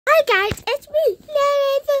guys, it's me,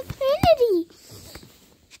 Larry Infinity.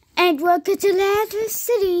 And welcome to Lazarus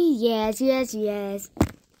City. Yes.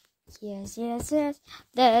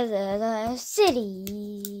 The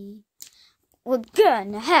city. We're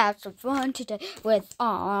gonna have some fun today with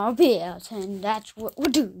our pets, and that's what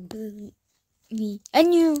we'll do. Me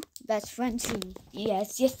and you, best friend C.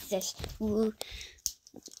 Yes.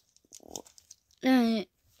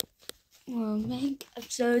 We'll make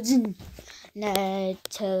episodes in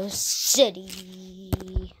Lazarus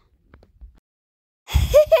City.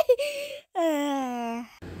 My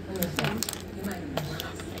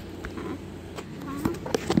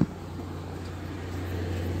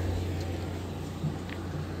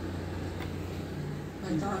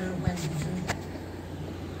daughter went through that,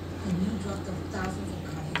 and you dropped off thousands of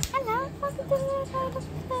copies. Hello, welcome to the Lazarus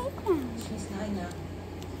Playground. She's 9 now,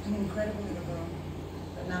 an incredible little girl,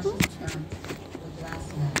 but now she's turned with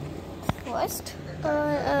last man. First,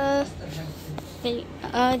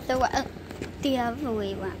 the other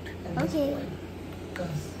way around. Okay. Gus,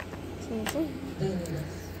 Seriously? they need us,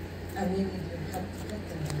 and we need your help to get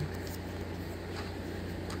them there.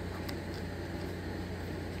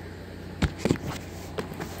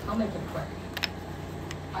 I'll make it quick.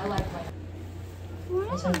 I like my...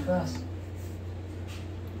 What's in for us?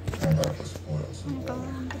 I like the spoils. Wanna go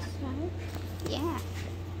around this side? Yeah.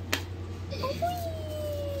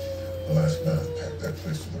 The last man packed that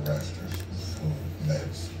place to the rafters with food,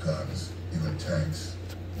 meds, guns, even tanks.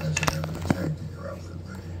 Mention him in the tank in your outfit,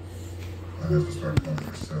 lady. I'll have to start calling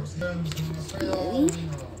yourselves. Really?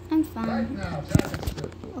 I'm fine.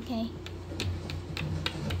 Okay.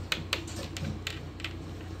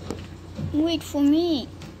 Wait for me.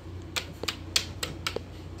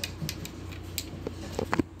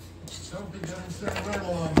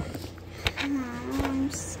 I'm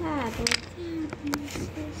sad without my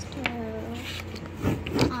sister.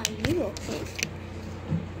 Are you okay?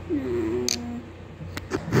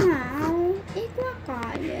 No, ignore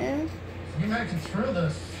Carlos. You make it through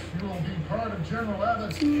this, you will be part of General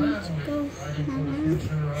Abbott's Let's family. go Fighting for the home.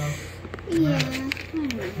 future Yeah,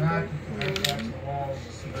 back to the walls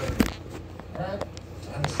of civilians. Alright,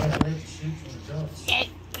 time to separate the sheep from the goats.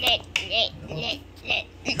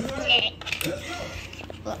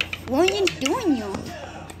 What are you doing, you?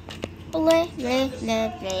 Blah.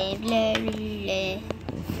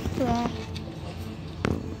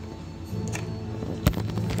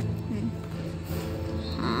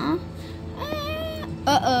 Huh?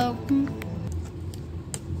 Uh-oh.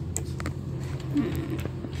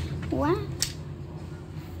 What?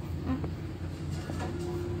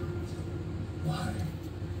 Why?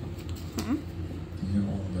 Huh? You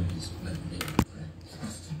always let me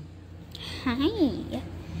Hi.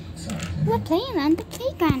 Sorry. We're playing on the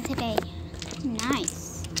playground today.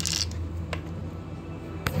 Nice.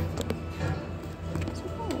 So,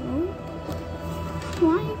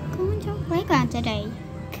 why are you going to the playground today?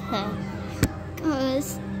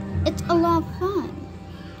 Because it's a lot of fun.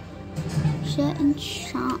 Shut and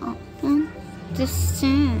shop and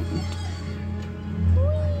descend.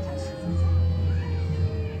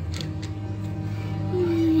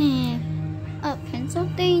 A pencil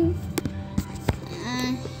thing.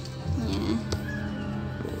 Yeah.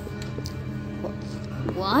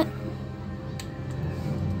 What?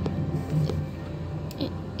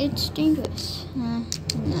 It's dangerous. No.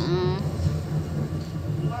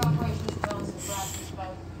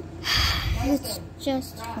 It's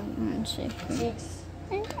just for safety.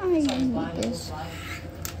 And I need this.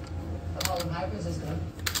 Hypers is good.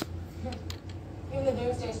 Even the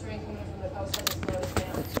doomsday strain coming from the post office slowed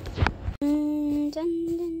down.